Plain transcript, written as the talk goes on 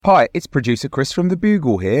Hi, it's producer Chris from The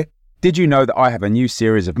Bugle here. Did you know that I have a new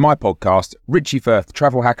series of my podcast, Richie Firth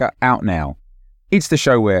Travel Hacker, out now? It's the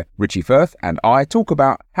show where Richie Firth and I talk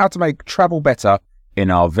about how to make travel better in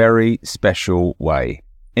our very special way.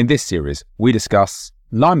 In this series, we discuss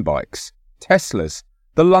Lime bikes, Teslas,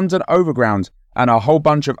 the London Overground, and a whole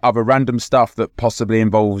bunch of other random stuff that possibly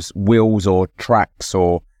involves wheels or tracks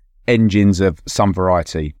or engines of some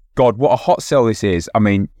variety. God, what a hot sell this is. I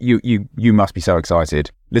mean, you must be so excited.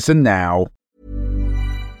 Listen now.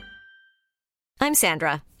 I'm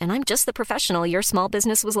Sandra, and I'm just the professional your small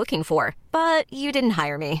business was looking for. But you didn't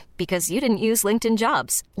hire me because you didn't use LinkedIn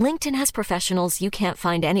Jobs. LinkedIn has professionals you can't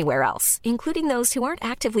find anywhere else, including those who aren't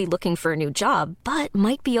actively looking for a new job, but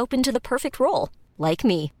might be open to the perfect role, like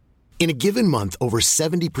me. In a given month, over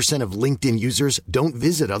 70% of LinkedIn users don't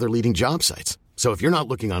visit other leading job sites. So if you're not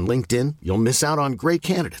looking on LinkedIn, you'll miss out on great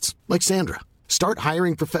candidates like Sandra. Start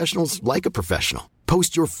hiring professionals like a professional.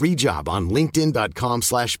 Post your free job on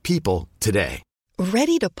linkedin.com/people today.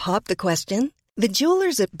 Ready to pop the question? The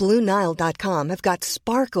jewelers at BlueNile.com have got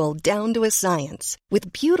sparkle down to a science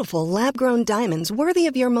with beautiful lab-grown diamonds worthy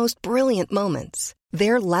of your most brilliant moments.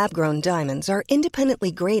 Their lab-grown diamonds are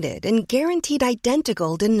independently graded and guaranteed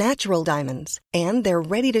identical to natural diamonds, and they're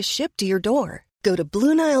ready to ship to your door. Go to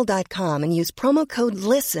BlueNile.com and use promo code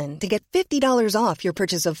LISTEN to get $50 off your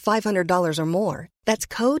purchase of $500 or more. That's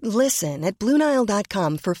code LISTEN at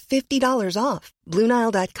BlueNile.com for $50 off.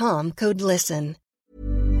 BlueNile.com, code LISTEN.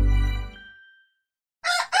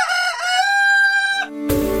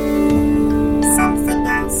 Something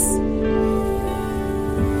else.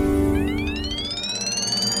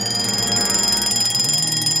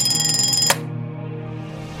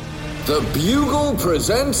 The Bugle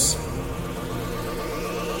presents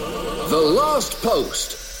The Last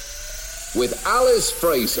Post with Alice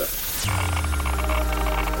Fraser.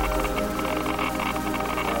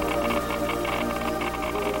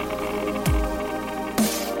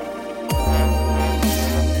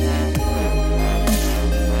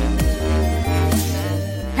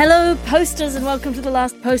 Hello, posters, and welcome to The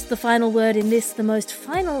Last Post, the final word in this, the most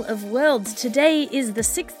final of worlds. Today is the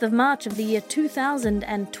 6th of March of the year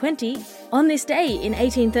 2020. On this day, in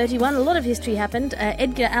 1831, a lot of history happened.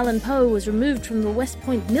 Edgar Allan Poe was removed from the West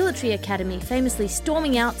Point Military Academy, famously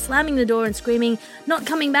storming out, slamming the door and screaming, "Not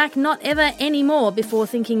coming back, not ever anymore," before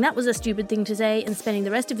thinking that was a stupid thing to say and spending the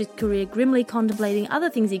rest of his career grimly contemplating other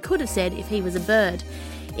things he could have said if he was a bird.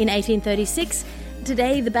 In 1836,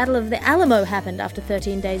 today, the Battle of the Alamo happened after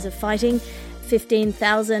 13 days of fighting.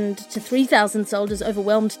 15,000 to 3,000 soldiers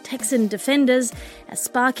overwhelmed Texan defenders,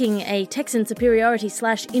 sparking a Texan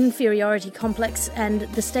superiority/inferiority complex and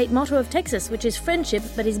the state motto of Texas, which is friendship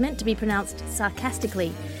but is meant to be pronounced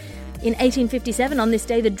sarcastically. In 1857, on this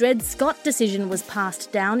day, the Dred Scott decision was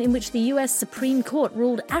passed down, in which the US Supreme Court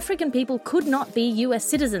ruled African people could not be US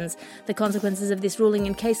citizens. The consequences of this ruling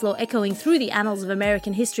and case law echoing through the annals of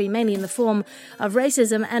American history, mainly in the form of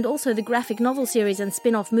racism, and also the graphic novel series and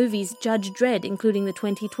spin-off movies Judge Dredd, including the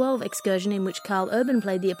 2012 excursion in which Carl Urban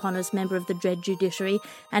played the eponymous member of the Dredd Judiciary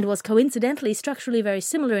and was coincidentally structurally very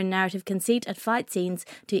similar in narrative conceit and fight scenes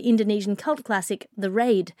to Indonesian cult classic The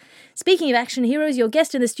Raid. Speaking of action heroes, your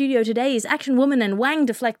guest in the studio today is action woman and wang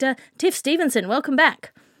deflector Tiff Stevenson. Welcome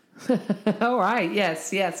back. All right.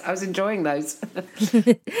 Yes. I was enjoying those.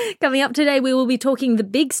 Coming up today, we will be talking the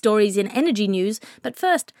big stories in energy news, but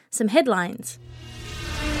first, some headlines.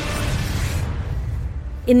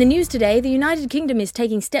 In the news today, the United Kingdom is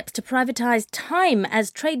taking steps to privatise time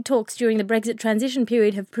as trade talks during the Brexit transition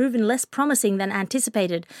period have proven less promising than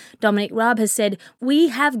anticipated. Dominic Raab has said, "We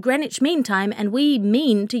have Greenwich Mean Time and we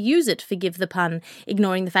mean to use it, forgive the pun,"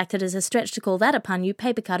 ignoring the fact that it's a stretch to call that a pun, you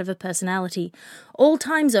paper cut of a personality. All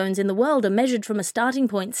time zones in the world are measured from a starting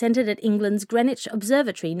point centred at England's Greenwich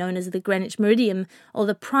Observatory, known as the Greenwich Meridian or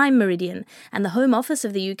the Prime Meridian, and the Home Office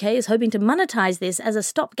of the UK is hoping to monetise this as a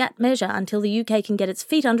stopgap measure until the UK can get its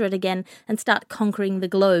feet under it again and start conquering the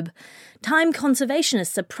globe. Time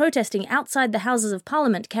conservationists are protesting outside the Houses of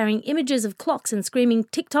Parliament, carrying images of clocks and screaming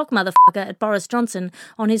 "TikTok motherfucker" at Boris Johnson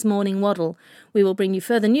on his morning waddle. We will bring you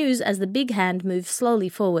further news as the big hand moves slowly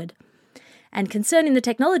forward. And concern in the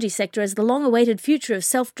technology sector as the long-awaited future of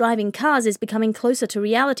self-driving cars is becoming closer to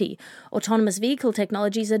reality. Autonomous vehicle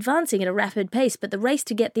technology is advancing at a rapid pace, but the race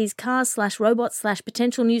to get these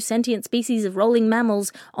cars/robots/potential new sentient species of rolling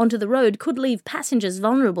mammals onto the road could leave passengers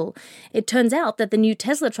vulnerable. It turns out that the new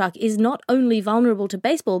Tesla truck is not only vulnerable to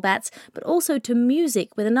baseball bats, but also to music,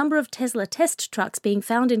 with a number of Tesla test trucks being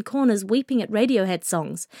found in corners weeping at Radiohead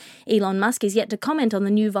songs. Elon Musk is yet to comment on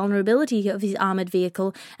the new vulnerability of his armoured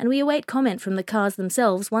vehicle, and we await comment from the cars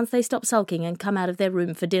themselves once they stop sulking and come out of their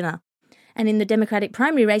room for dinner. And in the Democratic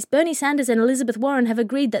primary race, Bernie Sanders and Elizabeth Warren have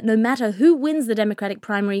agreed that no matter who wins the Democratic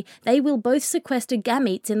primary, they will both sequester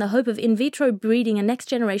gametes in the hope of in vitro breeding a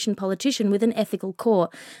next-generation politician with an ethical core.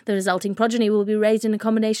 The resulting progeny will be raised in a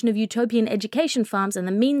combination of utopian education farms and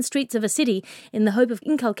the mean streets of a city in the hope of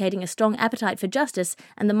inculcating a strong appetite for justice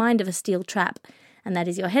and the mind of a steel trap. And that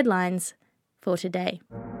is your headlines for today.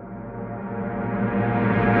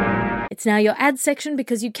 It's now your ad section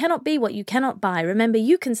because you cannot be what you cannot buy. Remember,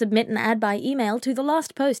 you can submit an ad by email to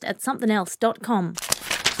thelastpost@somethingelse.com.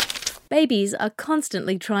 Babies are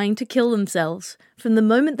constantly trying to kill themselves. From the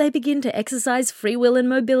moment they begin to exercise free will and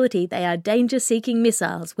mobility, they are danger-seeking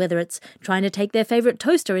missiles, whether it's trying to take their favourite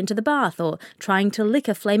toaster into the bath or trying to lick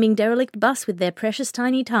a flaming derelict bus with their precious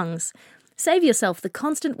tiny tongues. Save yourself the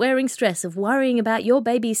constant wearing stress of worrying about your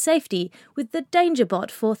baby's safety with the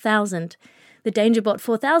DangerBot 4000. The DangerBot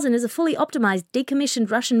 4000 is a fully optimized,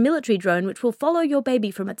 decommissioned Russian military drone which will follow your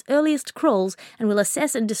baby from its earliest crawls and will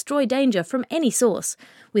assess and destroy danger from any source.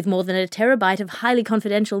 With more than a terabyte of highly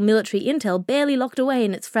confidential military intel barely locked away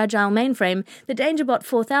in its fragile mainframe, the DangerBot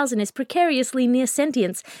 4000 is precariously near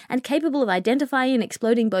sentience and capable of identifying and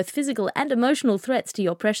exploding both physical and emotional threats to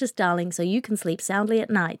your precious darling so you can sleep soundly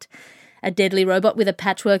at night. A deadly robot with a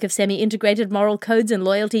patchwork of semi-integrated moral codes and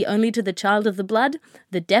loyalty only to the child of the blood?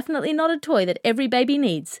 The definitely not a toy that every baby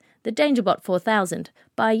needs. The DangerBot 4000.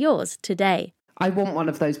 Buy yours today. I want one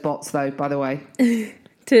of those bots, though, by the way. I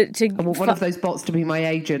want one of those bots to be my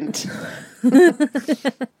agent.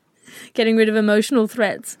 Getting rid of emotional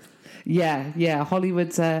threats. Yeah.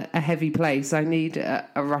 Hollywood's a heavy place. I need a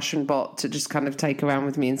Russian bot to just kind of take around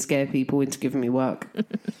with me and scare people into giving me work.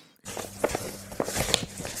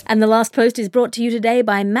 And the last post is brought to you today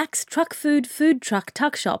by Max Truck Food Food Truck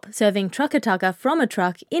Tuck Shop, serving trucker from a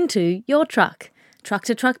truck into your truck.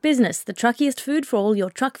 Truck-to-truck business, the truckiest food for all your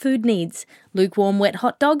truck food needs. Lukewarm wet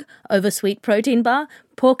hot dog, oversweet protein bar,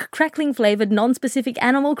 pork crackling flavoured non-specific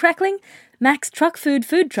animal crackling? Max Truck Food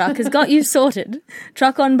Food Truck has got you sorted.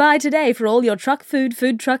 Truck on by today for all your truck food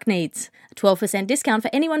truck needs. A 12% discount for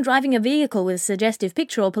anyone driving a vehicle with a suggestive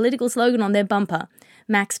picture or political slogan on their bumper.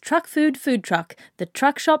 Max Truck Food Food Truck, the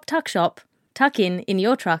truck shop, tuck in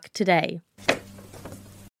your truck today.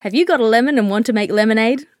 Have you got a lemon and want to make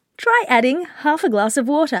lemonade? Try adding half a glass of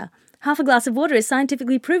water. Half a glass of water is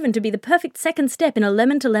scientifically proven to be the perfect second step in a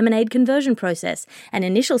lemon to lemonade conversion process, an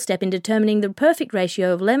initial step in determining the perfect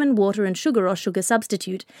ratio of lemon, water and sugar or sugar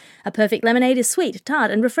substitute. A perfect lemonade is sweet,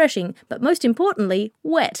 tart and refreshing, but most importantly,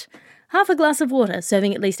 wet. Half a glass of water,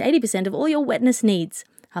 serving at least 80% of all your wetness needs.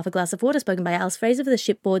 Half a glass of water, spoken by Alice Fraser for the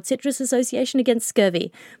Shipboard Citrus Association Against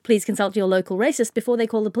Scurvy. Please consult your local racist before they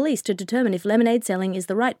call the police to determine if lemonade selling is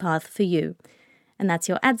the right path for you. And that's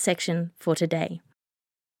your ad section for today.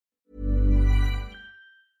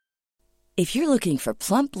 If you're looking for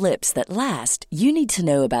plump lips that last, you need to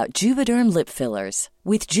know about Juvederm lip fillers.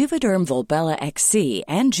 With Juvederm Volbella XC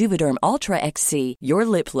and Juvederm Ultra XC, your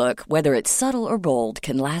lip look, whether it's subtle or bold,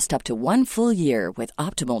 can last up to 1 full year with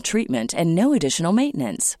optimal treatment and no additional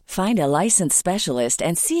maintenance. Find a licensed specialist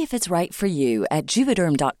and see if it's right for you at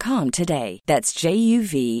Juvederm.com today. That's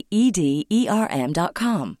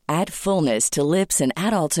JUVEDERM.com. Add fullness to lips in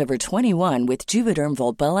adults over 21 with Juvederm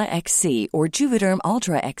Volbella XC or Juvederm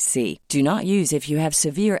Ultra XC. Do not use if you have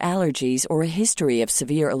severe allergies or a history of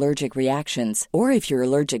severe allergic reactions, or if you're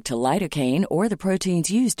allergic to lidocaine or the proteins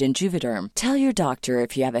used in Juvederm. Tell your doctor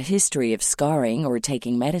if you have a history of scarring or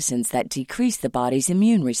taking medicines that decrease the body's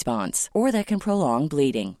immune response or that can prolong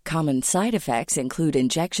bleeding. Common side effects include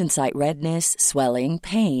injection site redness, swelling,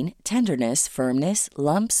 pain, tenderness, firmness,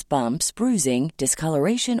 lumps, bumps, bruising,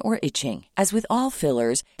 discoloration, or itching. As with all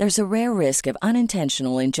fillers, there's a rare risk of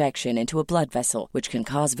unintentional injection into a blood vessel, which can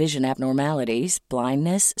cause vision abnormalities,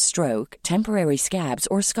 blindness, stroke, temporary scabs,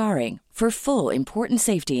 or scarring. For full, important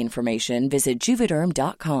safety information, visit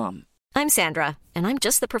Juvederm.com. I'm Sandra, and I'm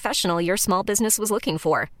just the professional your small business was looking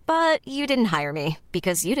for. But you didn't hire me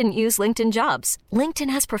because you didn't use LinkedIn Jobs.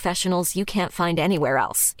 LinkedIn has professionals you can't find anywhere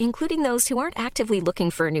else, including those who aren't actively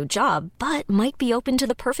looking for a new job, but might be open to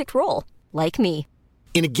the perfect role, like me.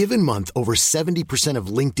 In a given month, over 70% of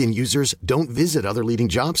LinkedIn users don't visit other leading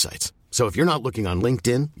job sites. So if you're not looking on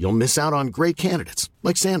LinkedIn, you'll miss out on great candidates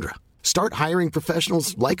like Sandra. Start hiring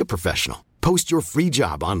professionals like a professional. Post your free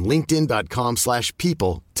job on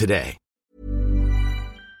linkedin.com/people today.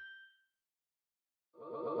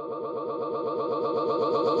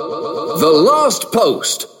 The Last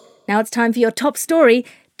Post. Now it's time for your top story.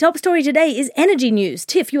 Top story today is energy news.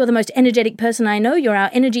 Tiff, you are the most energetic person I know. You're our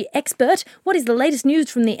energy expert. What is the latest news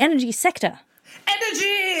from the energy sector?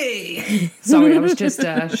 Energy! Sorry, I was just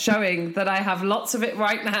showing that I have lots of it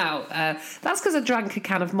right now. That's because I drank a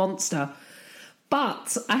can of Monster.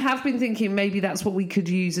 But I have been thinking maybe that's what we could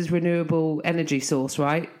use as renewable energy source,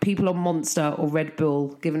 right? People on Monster or Red Bull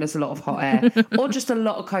giving us a lot of hot air or just a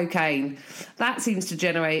lot of cocaine. That seems to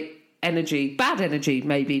generate energy. Bad energy,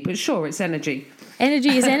 maybe, but sure, it's energy.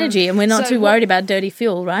 Energy is energy, and we're not too worried about dirty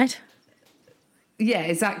fuel, right? Yeah,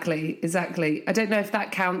 exactly. I don't know if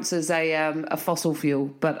that counts as a fossil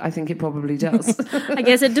fuel, but I think it probably does. I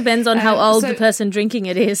guess it depends on how old the person drinking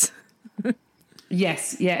it is.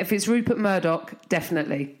 Yes, yeah. If it's Rupert Murdoch,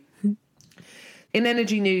 definitely. In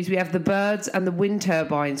energy news, we have the birds and the wind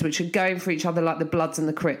turbines, which are going for each other like the Bloods and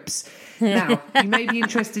the Crips. Now, you may be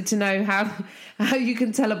interested to know how you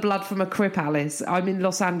can tell a Blood from a Crip, Alice. I'm in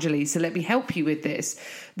Los Angeles, so let me help you with this.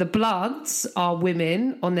 The Bloods are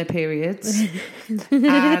women on their periods,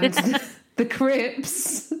 and the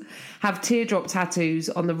Crips have teardrop tattoos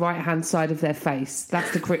on the right-hand side of their face.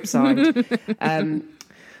 That's the Crip side.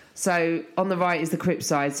 So on the right is the Crip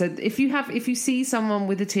side. So if you see someone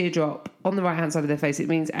with a teardrop on the right-hand side of their face, it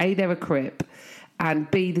means A, they're a Crip,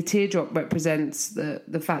 and B, the teardrop represents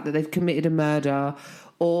the fact that they've committed a murder,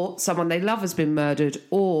 or someone they love has been murdered,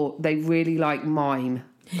 or they really like mime.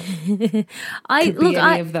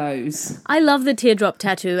 Any of those. I love the teardrop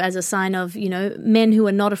tattoo as a sign of, men who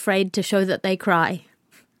are not afraid to show that they cry.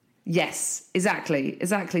 Yes, exactly.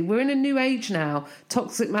 We're in a new age now.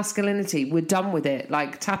 Toxic masculinity. We're done with it.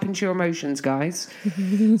 Like, tap into your emotions, guys.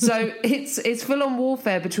 So it's full-on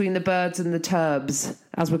warfare between the birds and the turbs,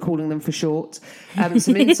 as we're calling them for short.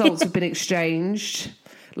 Some insults have been exchanged.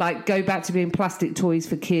 Like, go back to being plastic toys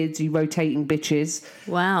for kids, you rotating bitches.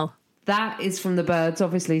 Wow. That is from the birds,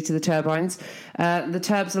 obviously, to the turbines. The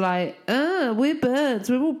turbs are like, we're birds.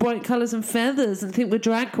 We're all bright colours and feathers and think we're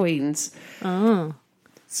drag queens. Oh.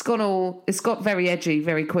 It's got very edgy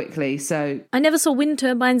very quickly. So I never saw wind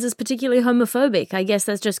turbines as particularly homophobic. I guess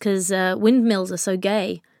that's just because windmills are so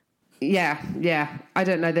gay. Yeah. I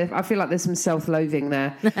don't know. I feel like there's some self-loathing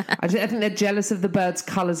there. I think they're jealous of the birds'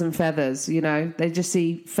 colours and feathers. They just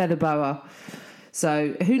see feather boa.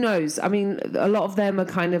 So who knows? I mean, a lot of them are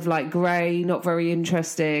kind of like grey, not very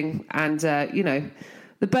interesting, and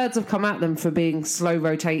the birds have come at them for being slow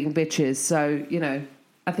rotating bitches. So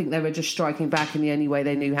I think they were just striking back in the only way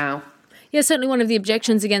they knew how. Yeah, certainly one of the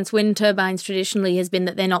objections against wind turbines traditionally has been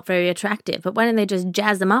that they're not very attractive. But why don't they just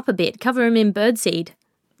jazz them up a bit, cover them in birdseed?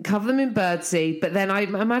 Cover them in birdseed, but then I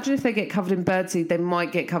imagine if they get covered in birdseed, they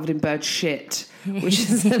might get covered in bird shit, which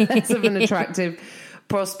is less of an attractive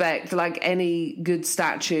prospect. Like any good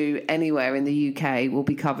statue anywhere in the UK will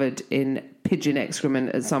be covered in pigeon excrement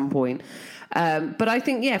at some point. But I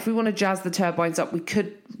think, if we want to jazz the turbines up, we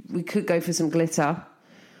could go for some glitter.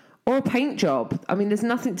 Or a paint job. I mean, there's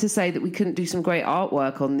nothing to say that we couldn't do some great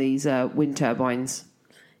artwork on these wind turbines.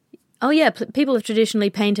 Oh, yeah. People have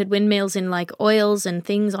traditionally painted windmills in, like, oils and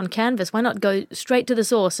things on canvas. Why not go straight to the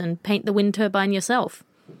source and paint the wind turbine yourself?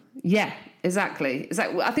 Yeah, exactly.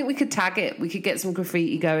 I think we could tag it. We could get some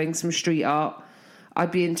graffiti going, some street art.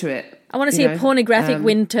 I'd be into it. I want to see a pornographic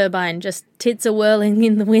wind turbine. Just tits are whirling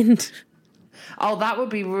in the wind. Oh, that would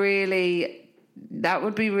be really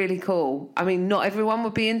cool. I mean, not everyone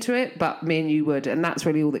would be into it, but me and you would, and that's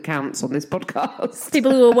really all that counts on this podcast.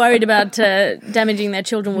 People who are worried about damaging their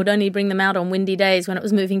children would only bring them out on windy days when it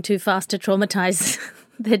was moving too fast to traumatise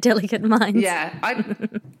their delicate minds. Yeah,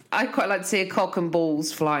 I'd quite like to see a cock and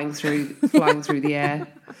balls flying through the air.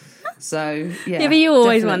 So yeah, but you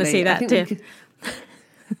always want to see that too.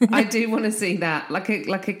 I do want to see that, like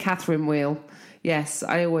a Catherine wheel. Yes,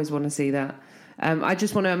 I always want to see that. I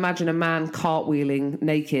just want to imagine a man cartwheeling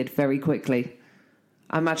naked very quickly.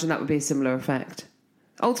 I imagine that would be a similar effect.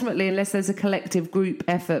 Ultimately, unless there's a collective group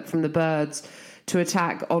effort from the birds to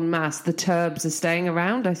attack en masse, the turbs are staying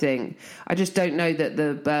around, I think. I just don't know that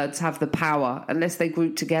the birds have the power unless they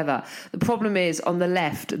group together. The problem is, on the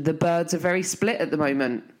left, the birds are very split at the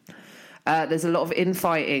moment. There's a lot of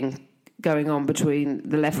infighting going on between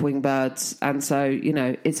the left-wing birds, and so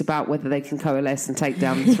it's about whether they can coalesce and take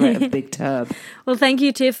down the threat of Big Turb. Well, thank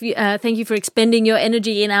you, Tiff. Thank you for expending your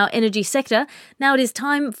energy in our energy sector. Now it is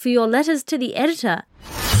time for your letters to the editor.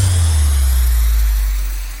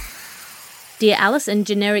 Dear Alice and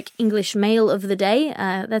generic English male of the day,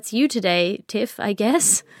 that's you today, Tiff, I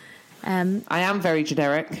guess. I am very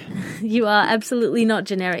generic. You are absolutely not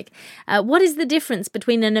generic. What is the difference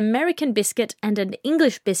between an American biscuit and an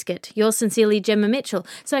English biscuit? Yours sincerely, Gemma Mitchell.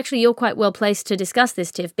 So actually, you're quite well placed to discuss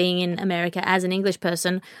this, Tiff, being in America as an English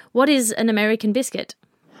person. What is an American biscuit?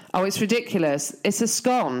 Oh, it's ridiculous. It's a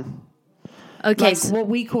scone. Okay. Like what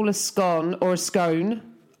we call a scone or a scone,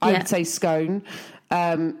 I would say scone,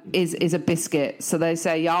 is a biscuit. So they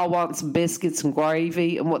say, I want some biscuits and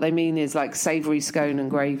gravy. And what they mean is like savoury scone and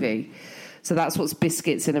gravy. So that's what's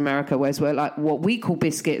biscuits in America, whereas what we call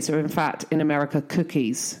biscuits are in fact in America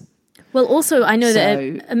cookies. Well, also, I know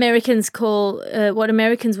that Americans call what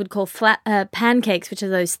Americans would call pancakes, which are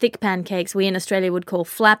those thick pancakes, we in Australia would call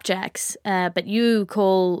flapjacks. But you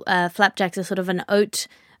call flapjacks a sort of an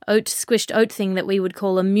squished oat thing that we would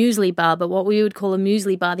call a muesli bar. But what we would call a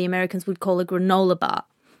muesli bar, the Americans would call a granola bar.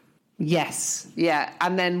 Yes, yeah.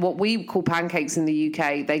 And then what we call pancakes in the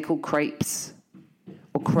UK, they call crepes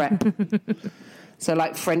or crepe. So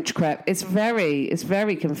like French crepe, it's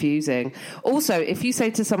very confusing. Also, if you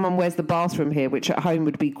say to someone, where's the bathroom here, which at home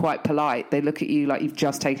would be quite polite, they look at you like you've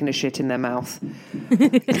just taken a shit in their mouth.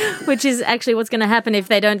 Which is actually what's going to happen if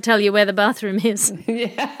they don't tell you where the bathroom is.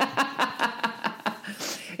 Yeah.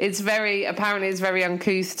 It's very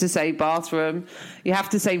uncouth to say bathroom. You have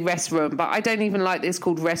to say restroom, but I don't even like this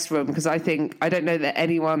called restroom because I don't know that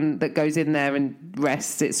anyone that goes in there and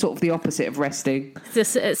rests, it's sort of the opposite of resting.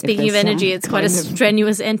 Speaking of energy, it's quite a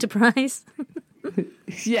strenuous enterprise.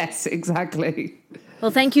 Yes, exactly. Well,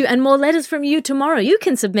 thank you. And more letters from you tomorrow. You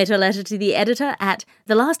can submit a letter to the editor at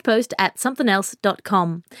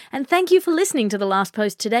thelastpost@somethingelse.com. And thank you for listening to The Last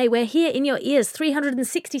Post today. We're here in your ears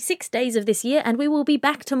 366 days of this year, and we will be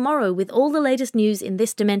back tomorrow with all the latest news in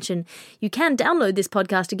this dimension. You can download this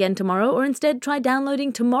podcast again tomorrow, or instead try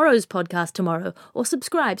downloading tomorrow's podcast tomorrow, or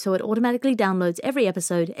subscribe so it automatically downloads every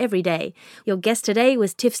episode every day. Your guest today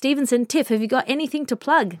was Tiff Stevenson. Tiff, have you got anything to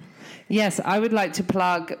plug? Yes, I would like to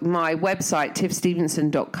plug my website,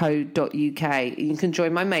 tiffstevenson.co.uk. You can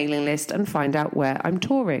join my mailing list and find out where I'm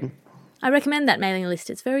touring. I recommend that mailing list.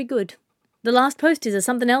 It's very good. The Last Post is a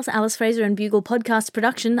Something Else Alice Fraser and Bugle podcast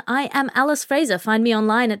production. I am Alice Fraser. Find me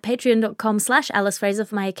online at patreon.com/Alice Fraser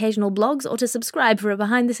for my occasional blogs or to subscribe for a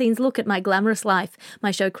behind-the-scenes look at my glamorous life. My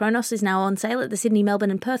show Kronos is now on sale at the Sydney, Melbourne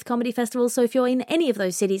and Perth Comedy Festivals, so if you're in any of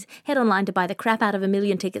those cities, head online to buy the crap out of 1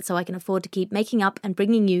 million tickets so I can afford to keep making up and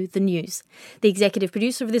bringing you the news. The executive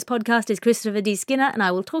producer of this podcast is Christopher D. Skinner, and I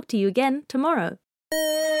will talk to you again tomorrow.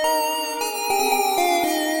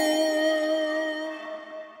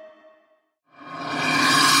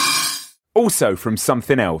 Also from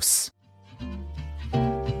Something Else.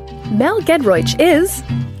 Mel Gedroych is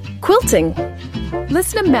quilting.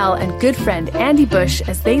 Listen to Mel and good friend Andy Bush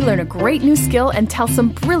as they learn a great new skill and tell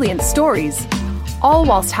some brilliant stories, all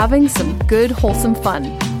whilst having some good, wholesome fun.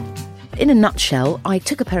 In a nutshell, I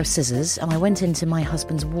took a pair of scissors and I went into my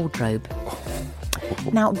husband's wardrobe.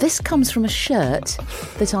 Now, this comes from a shirt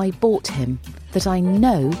that I bought him that I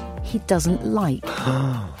know he doesn't like.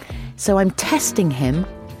 So I'm testing him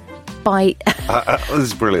by... this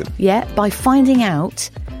is brilliant. Yeah, by finding out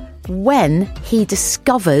when he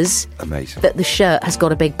discovers that the shirt has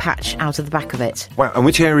got a big patch out of the back of it. Wow, and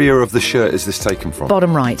which area of the shirt is this taken from?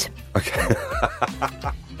 Bottom right. Okay.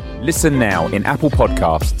 Listen now in Apple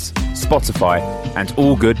Podcasts, Spotify, and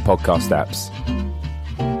all good podcast apps.